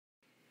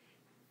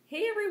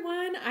Hey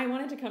everyone, I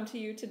wanted to come to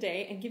you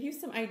today and give you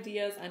some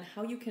ideas on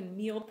how you can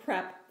meal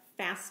prep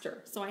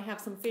faster. So I have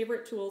some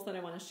favorite tools that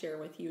I want to share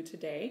with you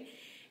today.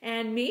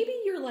 And maybe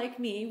you're like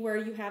me where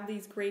you have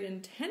these great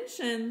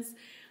intentions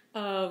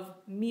of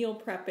meal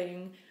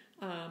prepping,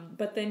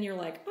 but then you're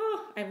like,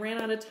 oh, I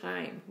ran out of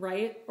time,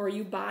 right? Or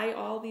you buy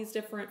all these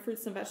different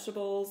fruits and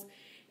vegetables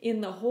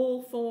in the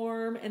whole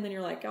form, and then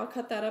you're like, I'll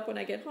cut that up when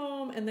I get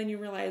home, and then you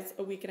realize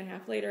a week and a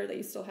half later that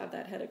you still have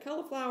that head of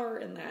cauliflower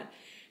and that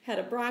head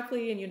of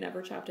broccoli and you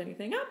never chopped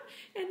anything up,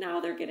 and now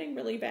they're getting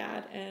really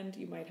bad and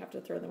you might have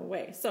to throw them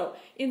away. So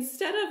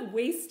instead of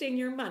wasting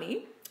your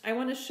money, I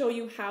want to show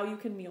you how you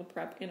can meal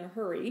prep in a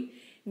hurry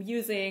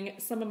using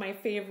some of my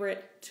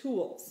favorite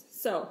tools.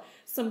 So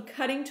some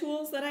cutting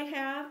tools that I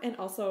have, and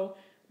also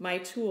my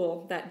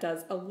tool that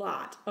does a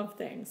lot of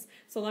things.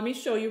 So let me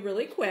show you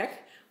really quick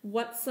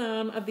what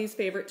some of these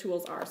favorite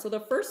tools are. So the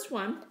first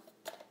one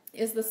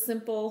is the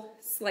simple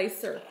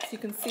slicer. So you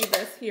can see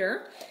this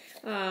here.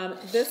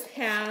 This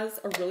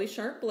has a really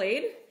sharp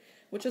blade,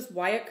 which is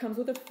why it comes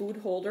with a food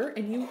holder,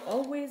 and you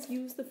always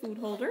use the food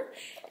holder,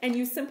 and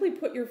you simply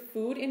put your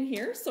food in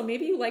here. So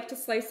maybe you like to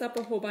slice up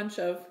a whole bunch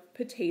of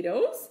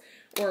potatoes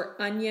or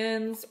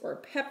onions or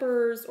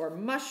peppers or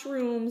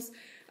mushrooms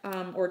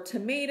or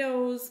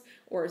tomatoes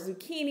or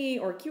zucchini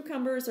or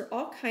cucumbers or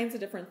all kinds of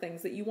different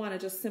things that you want to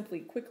just simply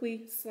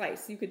quickly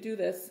slice. You could do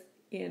this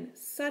in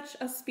such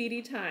a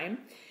speedy time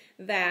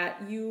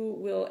that you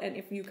will, and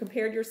if you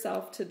compared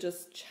yourself to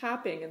just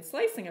chopping and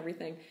slicing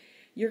everything,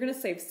 you're going to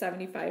save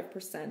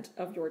 75%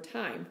 of your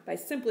time by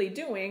simply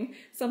doing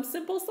some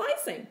simple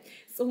slicing.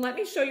 So let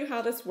me show you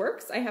how this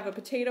works. I have a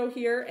potato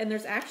here, and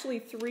there's actually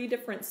 3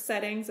 different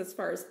settings as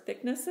far as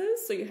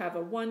thicknesses. So you have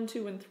a 1,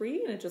 2, and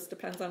 3, and it just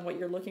depends on what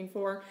you're looking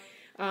for.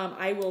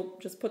 I will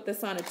just put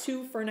this on a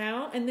 2 for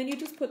now, and then you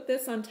just put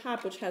this on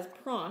top, which has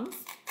prongs,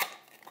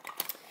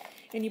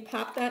 and you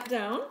pop that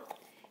down.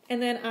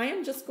 And then I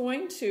am just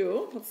going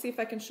to, let's see if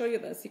I can show you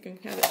this. You can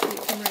have it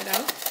come right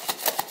out.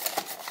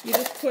 You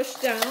just push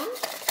down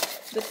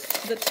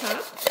the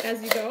top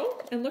as you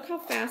go, and look how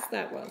fast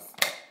that was.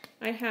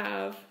 I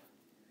have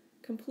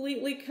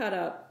completely cut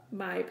up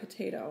my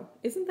potato.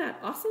 Isn't that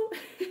awesome?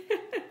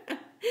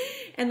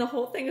 And the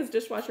whole thing is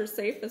dishwasher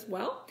safe as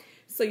well,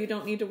 so you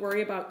don't need to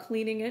worry about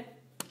cleaning it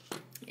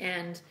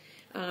and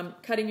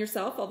cutting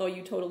yourself, although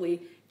you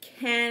totally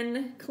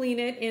can clean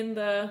it in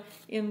the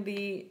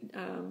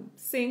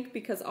sink,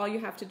 because all you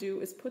have to do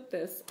is put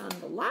this on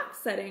the lock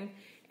setting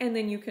and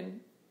then you can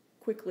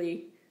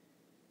quickly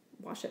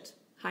wash it.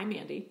 Hi,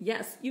 Mandy.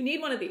 Yes, you need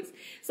one of these.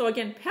 So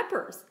again,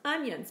 peppers,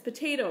 onions,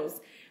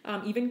 potatoes,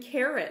 even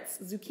carrots,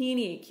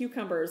 zucchini,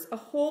 cucumbers, a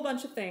whole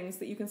bunch of things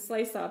that you can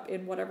slice up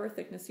in whatever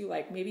thickness you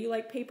like. Maybe you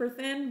like paper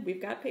thin.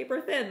 We've got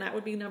paper thin. That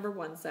would be number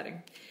 1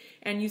 setting.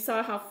 And you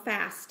saw how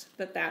fast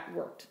that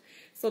worked.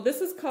 So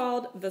this is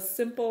called the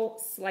Simple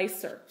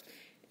Slicer,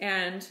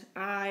 and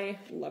I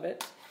love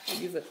it. I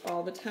use it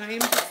all the time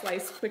to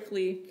slice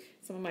quickly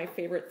some of my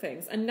favorite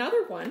things.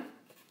 Another one,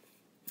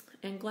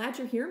 and glad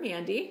you're here,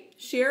 Mandy.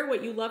 Share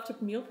what you love to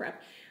meal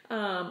prep.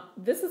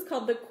 This is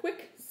called the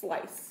Quick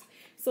Slice.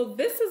 So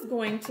this is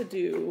going to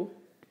do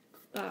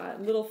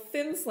little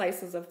thin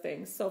slices of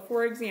things. So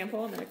for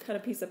example, I'm going to cut a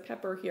piece of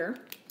pepper here,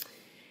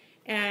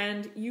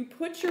 and you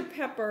put your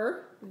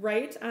pepper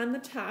right on the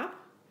top.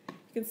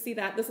 You can see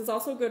that. This is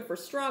also good for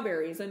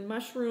strawberries and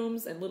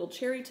mushrooms and little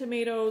cherry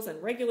tomatoes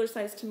and regular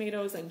sized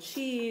tomatoes and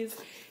cheese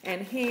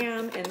and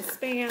ham and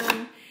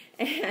Spam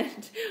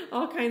and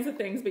all kinds of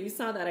things. But you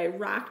saw that I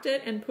rocked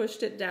it and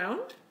pushed it down,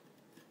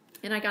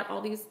 and I got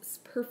all these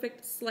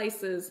perfect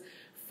slices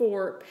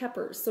for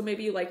peppers. So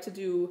maybe you like to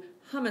do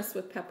hummus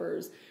with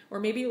peppers, or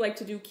maybe you like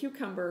to do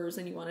cucumbers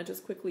and you want to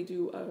just quickly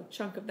do a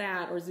chunk of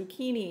that, or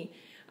zucchini.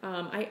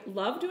 I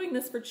love doing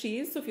this for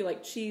cheese, so if you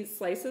like cheese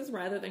slices,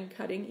 rather than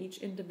cutting each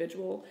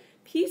individual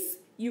piece,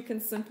 you can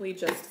simply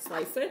just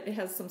slice it. It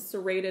has some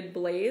serrated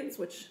blades,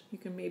 which you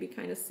can maybe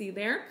kind of see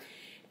there.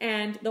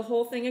 And the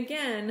whole thing,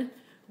 again,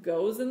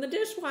 goes in the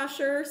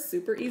dishwasher,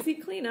 super easy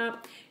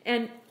cleanup.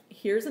 And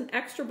here's an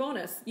extra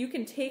bonus. You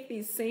can take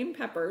these same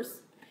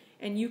peppers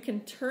and you can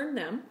turn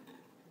them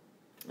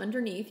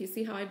underneath. You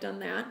see how I've done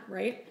that,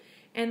 right?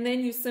 And then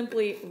you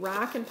simply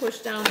rock and push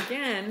down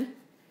again,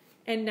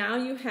 and now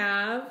you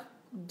have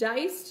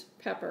diced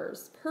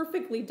peppers,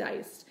 perfectly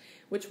diced,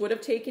 which would have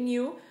taken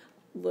you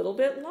a little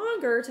bit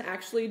longer to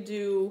actually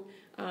do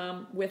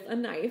with a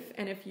knife.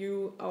 And if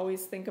you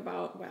always think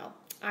about, well,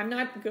 I'm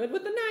not good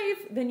with the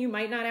knife, then you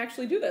might not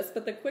actually do this,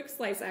 but the quick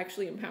slice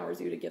actually empowers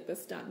you to get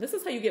this done. This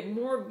is how you get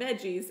more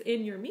veggies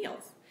in your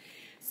meals.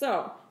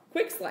 So,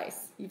 quick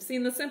slice. You've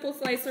seen the simple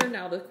slicer,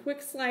 now the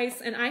quick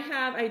slice, and I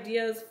have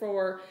ideas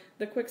for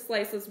the quick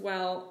slice as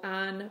well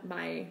on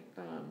my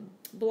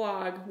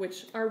blog,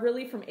 which are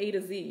really from A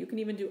to Z. You can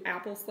even do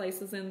apple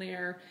slices in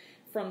there,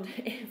 from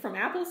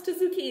apples to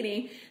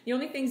zucchini. The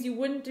only things you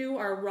wouldn't do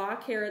are raw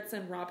carrots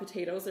and raw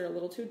potatoes. They're a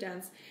little too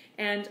dense,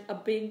 and a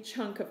big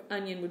chunk of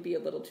onion would be a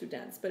little too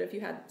dense. But if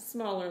you had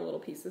smaller little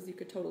pieces, you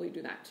could totally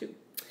do that too.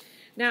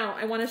 Now,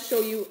 I want to show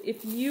you,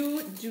 if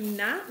you do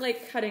not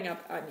like cutting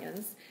up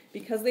onions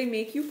because they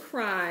make you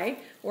cry,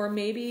 or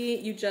maybe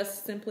you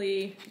just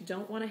simply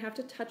don't want to have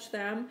to touch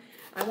them,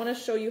 I want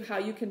to show you how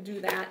you can do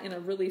that in a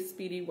really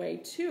speedy way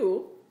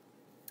too.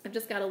 I've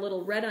just got a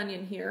little red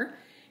onion here,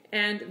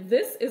 and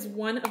this is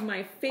one of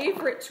my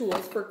favorite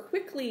tools for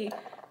quickly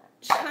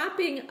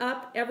chopping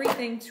up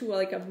everything to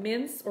like a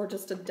mince or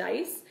just a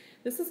dice.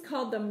 This is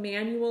called the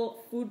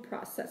manual food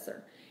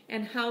processor.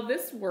 And how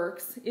this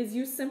works is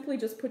you simply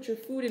just put your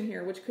food in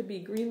here, which could be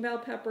green bell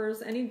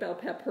peppers, any bell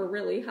pepper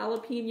really,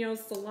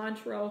 jalapenos,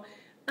 cilantro,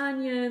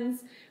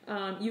 onions.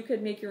 You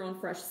could make your own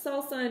fresh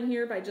salsa in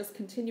here by just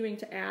continuing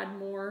to add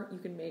more. You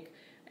can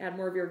add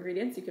more of your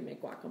ingredients. You can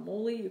make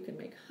guacamole, you can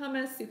make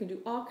hummus, you can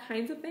do all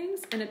kinds of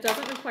things, and it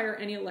doesn't require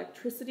any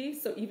electricity,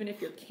 so even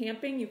if you're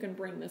camping, you can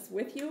bring this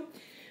with you.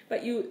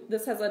 But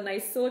this has a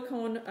nice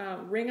silicone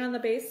ring on the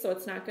base, so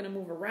it's not going to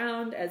move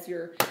around as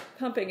you're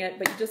pumping it,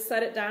 but you just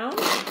set it down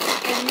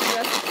and you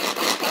just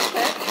pump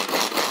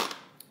it.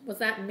 Was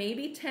that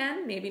maybe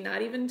 10, maybe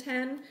not even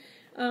 10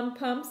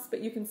 pumps,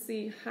 but you can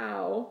see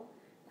how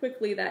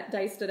quickly that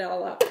diced it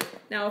all up.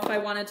 Now, if I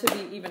wanted to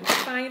be even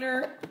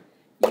finer,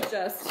 you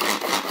just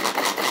keep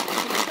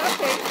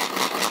pumping,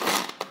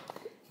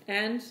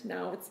 and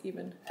now it's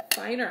even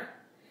finer.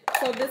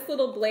 So this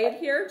little blade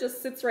here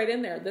just sits right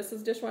in there. This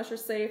is dishwasher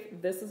safe.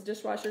 This is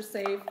dishwasher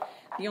safe.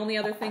 The only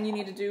other thing you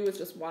need to do is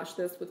just wash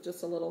this with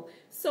just a little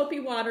soapy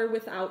water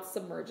without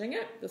submerging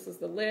it. This is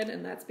the lid,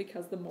 and that's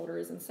because the motor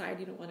is inside.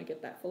 You don't want to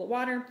get that full of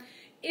water.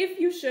 If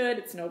you should,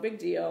 it's no big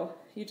deal.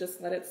 You just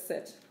let it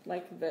sit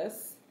like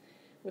this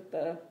with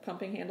the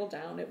pumping handle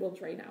down. It will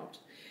drain out.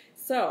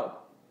 So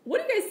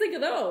what do you guys think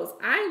of those?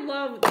 I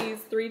love these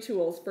 3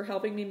 tools for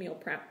helping me meal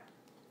prep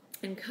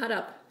and cut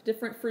up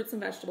different fruits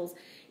and vegetables.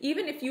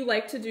 Even if you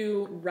like to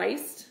do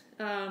riced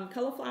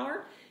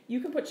cauliflower, you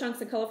can put chunks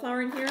of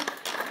cauliflower in here,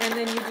 and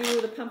then you do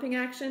the pumping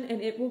action,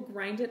 and it will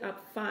grind it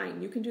up fine.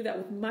 You can do that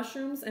with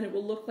mushrooms, and it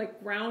will look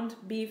like ground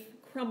beef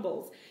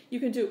crumbles. You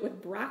can do it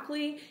with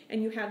broccoli,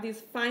 and you have these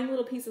fine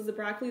little pieces of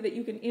broccoli that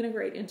you can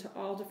integrate into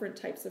all different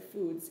types of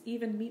foods,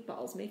 even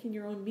meatballs, making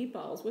your own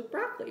meatballs with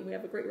broccoli. We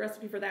have a great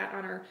recipe for that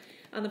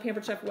on the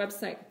Pampered Chef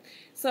website.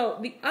 So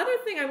the other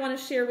thing I want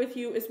to share with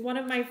you is one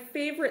of my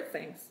favorite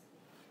things.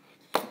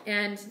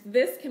 And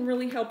this can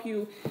really help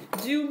you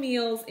do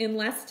meals in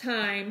less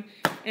time,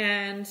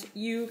 and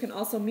you can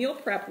also meal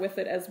prep with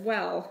it as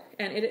well.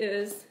 And it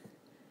is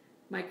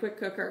my quick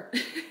cooker.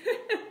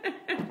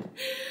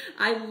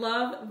 I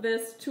love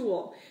this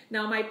tool.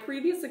 Now, my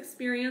previous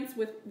experience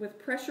with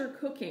pressure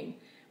cooking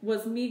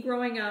was me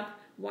growing up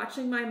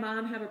watching my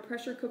mom have a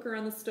pressure cooker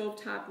on the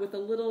stovetop with a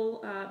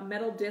little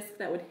metal disc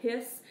that would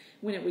hiss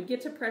when it would get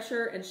to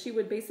pressure, and she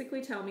would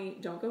basically tell me,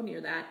 don't go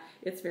near that,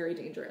 it's very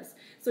dangerous.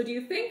 So do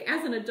you think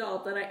as an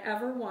adult that I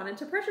ever wanted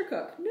to pressure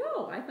cook?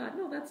 No, I thought,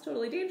 no, that's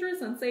totally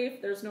dangerous,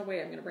 unsafe, there's no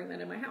way I'm gonna bring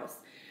that in my house.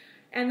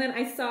 And then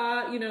I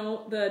saw,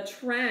 the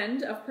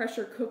trend of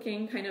pressure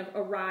cooking kind of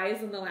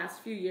arise in the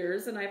last few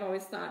years, and I've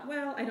always thought,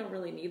 well, I don't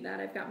really need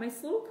that, I've got my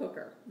slow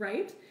cooker,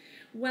 right?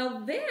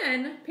 Well,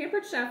 then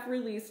Pampered Chef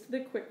released the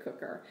quick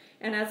cooker,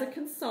 and as a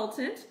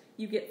consultant,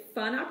 you get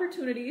fun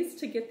opportunities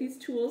to get these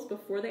tools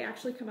before they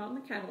actually come out in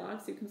the catalog,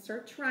 so you can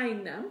start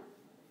trying them.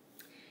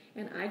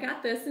 And I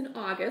got this in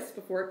August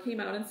before it came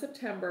out in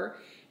September,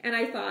 and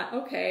I thought,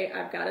 okay,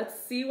 I've got to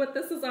see what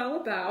this is all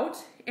about,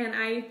 and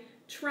I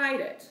tried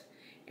it.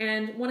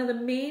 And one of the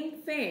main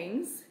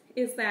things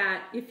is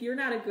that if you're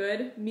not a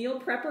good meal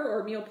prepper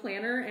or meal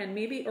planner, and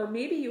maybe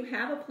you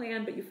have a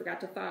plan but you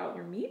forgot to thaw out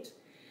your meat,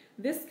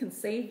 this can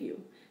save you.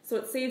 So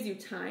it saves you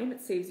time,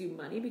 it saves you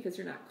money because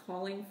you're not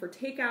calling for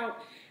takeout.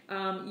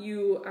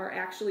 You are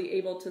actually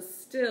able to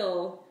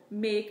still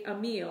make a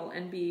meal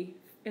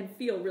and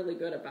feel really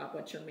good about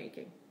what you're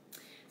making.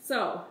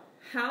 So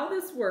how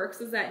this works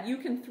is that you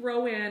can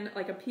throw in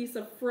like a piece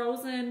of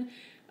frozen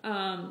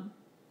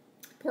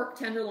pork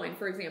tenderloin,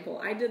 for example.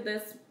 I did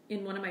this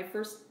in one of my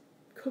first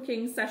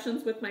cooking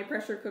sessions with my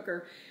pressure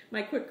cooker,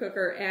 my quick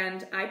cooker,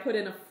 and I put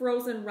in a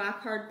frozen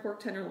rock hard pork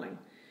tenderloin.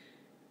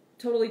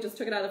 Totally just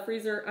took it out of the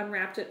freezer,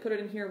 unwrapped it, put it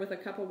in here with a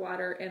cup of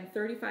water, and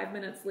 35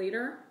 minutes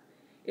later,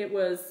 it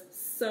was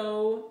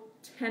so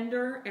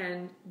tender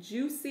and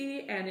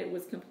juicy, and it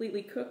was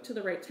completely cooked to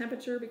the right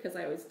temperature because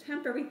I always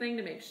temp everything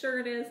to make sure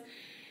it is.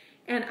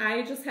 And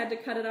I just had to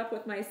cut it up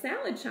with my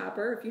salad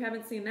chopper. If you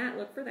haven't seen that,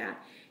 look for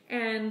that.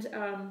 And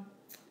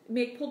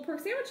make pulled pork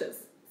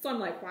sandwiches. So I'm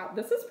like, wow,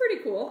 this is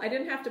pretty cool. I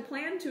didn't have to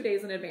plan 2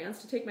 days in advance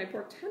to take my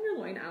pork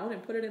tenderloin out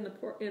and put it in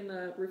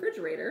the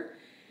refrigerator.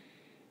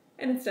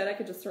 And instead I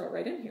could just throw it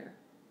right in here.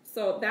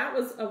 So that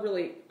was a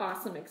really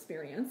awesome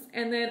experience.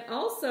 And then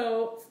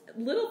also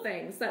little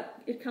things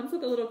that it comes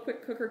with a little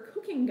quick cooker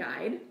cooking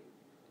guide.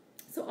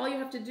 So all you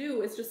have to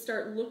do is just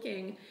start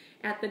looking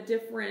at the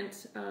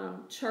different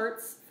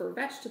charts for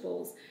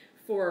vegetables,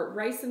 for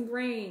rice and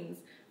grains,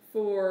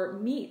 for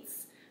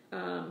meats,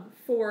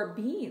 for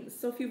beans.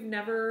 So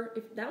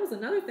if that was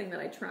another thing that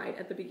I tried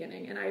at the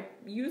beginning, and I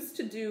used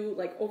to do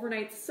like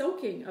overnight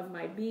soaking of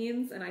my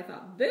beans, and I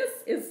thought, this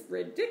is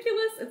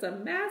ridiculous. It's a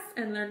mess,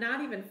 and they're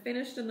not even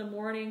finished in the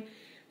morning.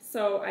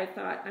 So I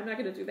thought, I'm not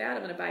going to do that.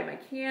 I'm going to buy my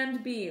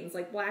canned beans,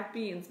 like black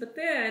beans. But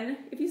then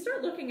if you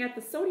start looking at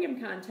the sodium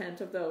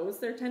content of those,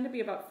 there tend to be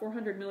about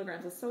 400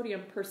 milligrams of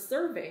sodium per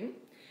serving.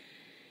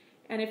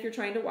 And if you're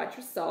trying to watch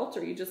your salt,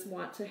 or you just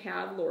want to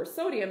have lower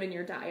sodium in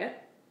your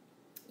diet,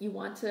 you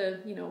want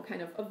to,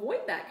 kind of avoid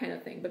that kind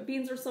of thing. But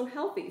beans are so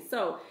healthy.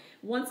 So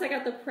once I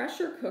got the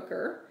pressure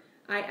cooker,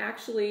 I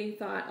actually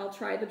thought I'll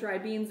try the dry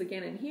beans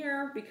again in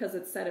here, because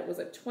it said it was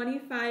a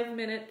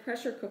 25-minute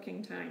pressure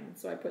cooking time.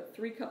 So I put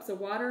 3 cups of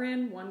water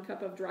in, 1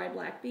 cup of dry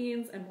black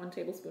beans, and 1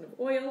 tablespoon of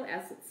oil,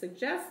 as it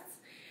suggests.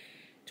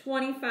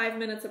 25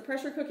 minutes of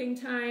pressure cooking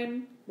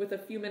time with a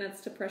few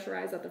minutes to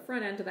pressurize at the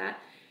front end of that.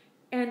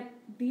 And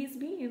these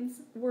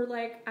beans were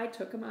like, I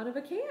took them out of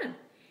a can.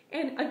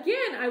 And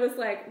again, I was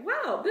like,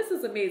 wow, this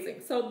is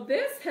amazing. So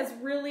this has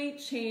really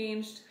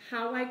changed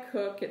how I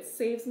cook. It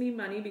saves me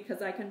money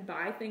because I can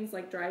buy things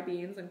like dry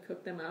beans and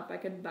cook them up. I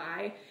can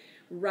buy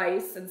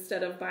rice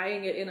instead of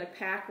buying it in a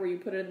pack where you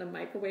put it in the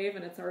microwave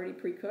and it's already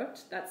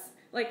pre-cooked. That's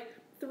like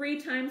 3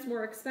 times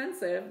more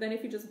expensive than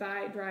if you just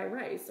buy dry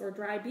rice or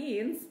dry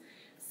beans.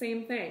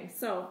 Same thing.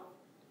 So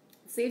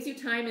it saves you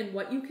time in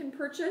what you can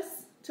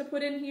purchase to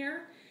put in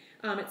here.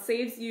 It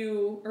saves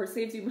you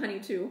money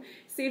too.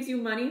 Saves you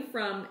money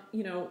from,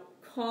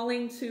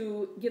 calling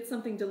to get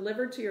something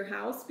delivered to your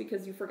house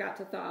because you forgot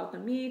to thaw out the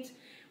meat,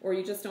 or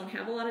you just don't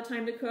have a lot of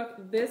time to cook.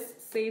 This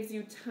saves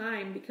you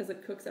time because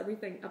it cooks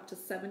everything up to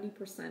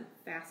 70%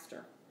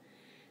 faster.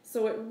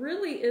 So it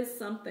really is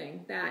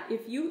something that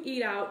if you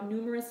eat out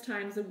numerous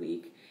times a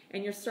week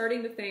and you're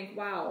starting to think,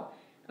 wow,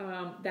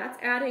 that's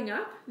adding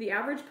up. The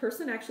average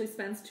person actually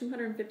spends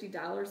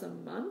 $250 a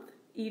month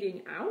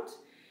eating out.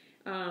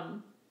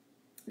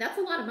 That's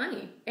a lot of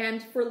money.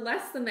 And for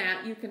less than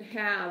that, you can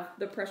have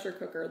the pressure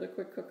cooker, the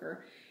quick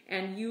cooker,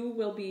 and you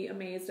will be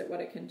amazed at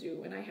what it can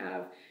do. And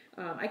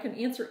I can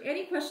answer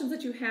any questions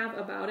that you have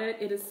about it.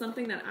 It is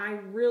something that I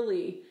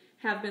really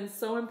have been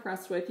so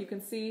impressed with. You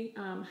can see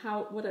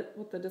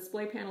what the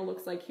display panel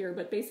looks like here,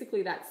 but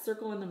basically that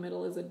circle in the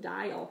middle is a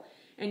dial,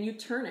 and you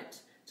turn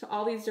it to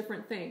all these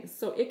different things.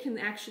 So it can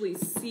actually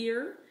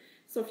sear.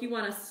 So if you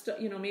want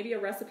to, maybe a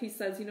recipe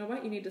says, you know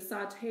what, you need to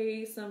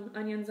saute some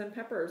onions and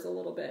peppers a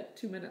little bit,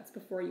 2 minutes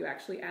before you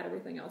actually add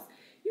everything else.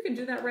 You can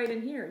do that right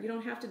in here. You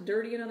don't have to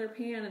dirty another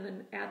pan and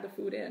then add the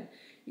food in.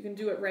 You can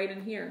do it right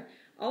in here.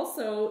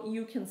 Also,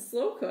 you can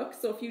slow cook.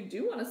 So if you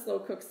do want to slow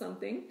cook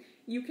something,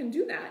 you can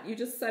do that. You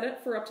just set it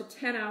for up to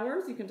 10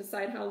 hours. You can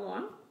decide how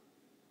long,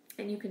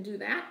 and you can do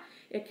that.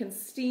 It can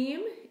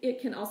steam.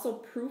 It can also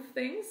proof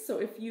things. So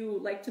if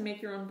you like to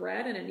make your own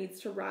bread and it needs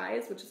to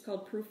rise, which is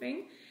called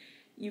proofing,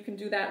 you can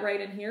do that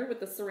right in here with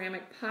the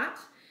ceramic pot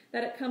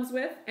that it comes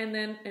with, and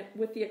then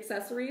with the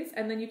accessories,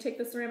 and then you take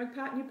the ceramic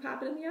pot and you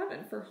pop it in the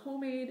oven for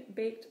homemade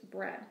baked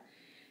bread.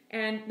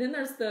 And then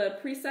there's the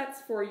presets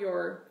for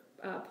your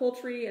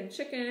poultry and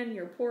chicken,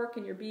 your pork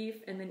and your beef,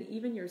 and then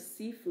even your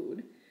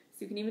seafood. So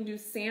you can even do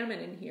salmon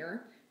in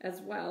here as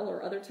well,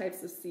 or other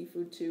types of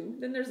seafood too.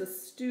 Then there's a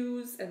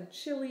stews and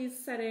chilies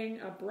setting,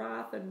 a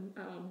broth and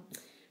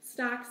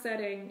stock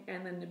setting,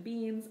 and then the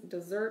beans,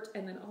 dessert,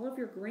 and then all of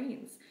your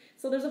grains.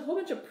 So there's a whole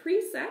bunch of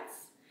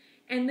presets,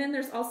 and then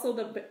there's also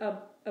the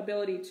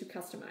ability to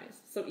customize.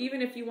 So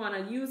even if you want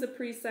to use a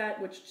preset,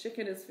 which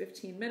chicken is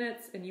 15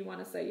 minutes, and you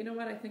want to say, you know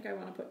what, I think I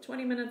want to put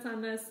 20 minutes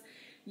on this,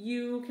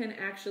 you can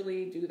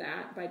actually do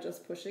that by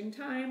just pushing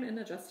time and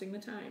adjusting the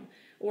time.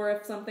 Or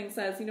if something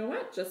says, you know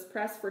what, just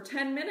press for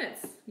 10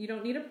 minutes, you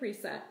don't need a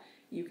preset,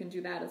 you can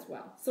do that as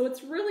well. So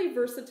it's really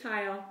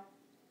versatile,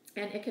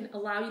 and it can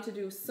allow you to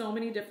do so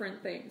many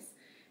different things.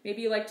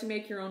 Maybe you like to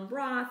make your own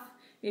broth.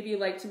 Maybe you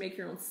like to make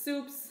your own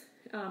soups,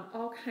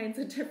 all kinds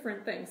of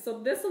different things. So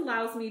this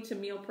allows me to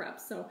meal prep.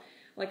 So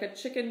like a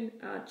chicken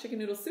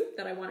noodle soup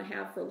that I want to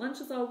have for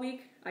lunches all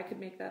week, I could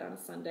make that on a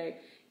Sunday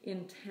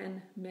in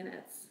 10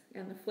 minutes.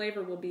 And the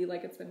flavor will be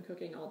like it's been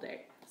cooking all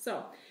day.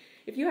 So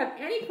if you have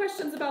any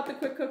questions about the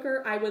quick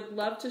cooker, I would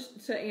love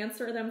to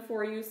answer them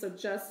for you. So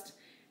just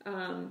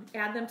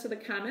add them to the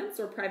comments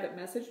or private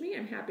message me.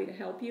 I'm happy to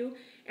help you.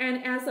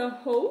 And as a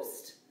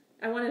host,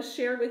 I want to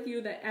share with you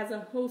that as a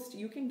host,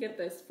 you can get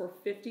this for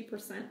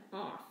 50%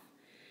 off.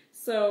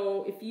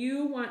 So if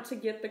you want to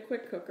get the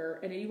quick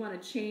cooker and you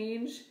want to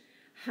change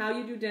how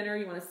you do dinner,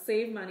 you want to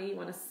save money, you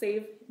want to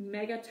save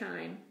mega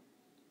time,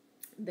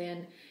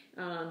 then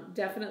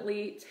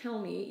definitely tell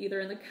me either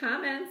in the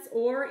comments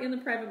or in the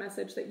private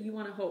message that you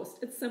want to host.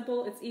 It's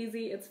simple, it's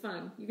easy, it's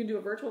fun. You can do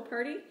a virtual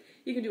party,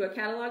 you can do a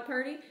catalog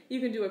party, you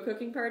can do a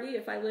cooking party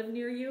if I live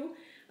near you.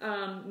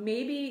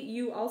 Maybe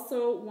you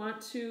also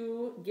want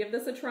to give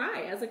this a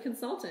try as a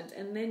consultant,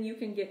 and then you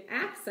can get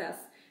access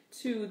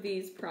to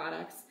these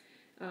products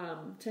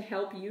to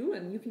help you,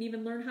 and you can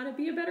even learn how to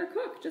be a better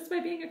cook just by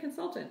being a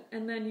consultant,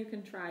 and then you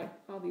can try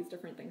all these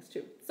different things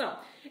too. So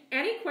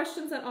any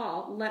questions at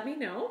all, let me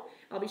know.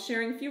 I'll be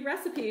sharing a few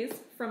recipes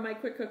from my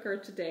quick cooker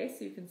today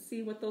so you can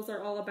see what those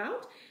are all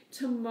about.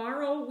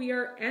 Tomorrow we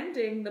are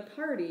ending the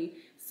party,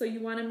 so you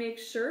want to make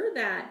sure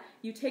that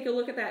you take a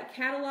look at that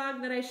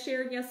catalog that I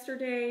shared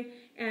yesterday,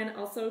 and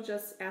also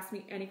just ask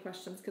me any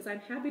questions because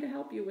I'm happy to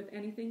help you with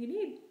anything you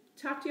need.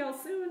 Talk to y'all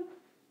soon.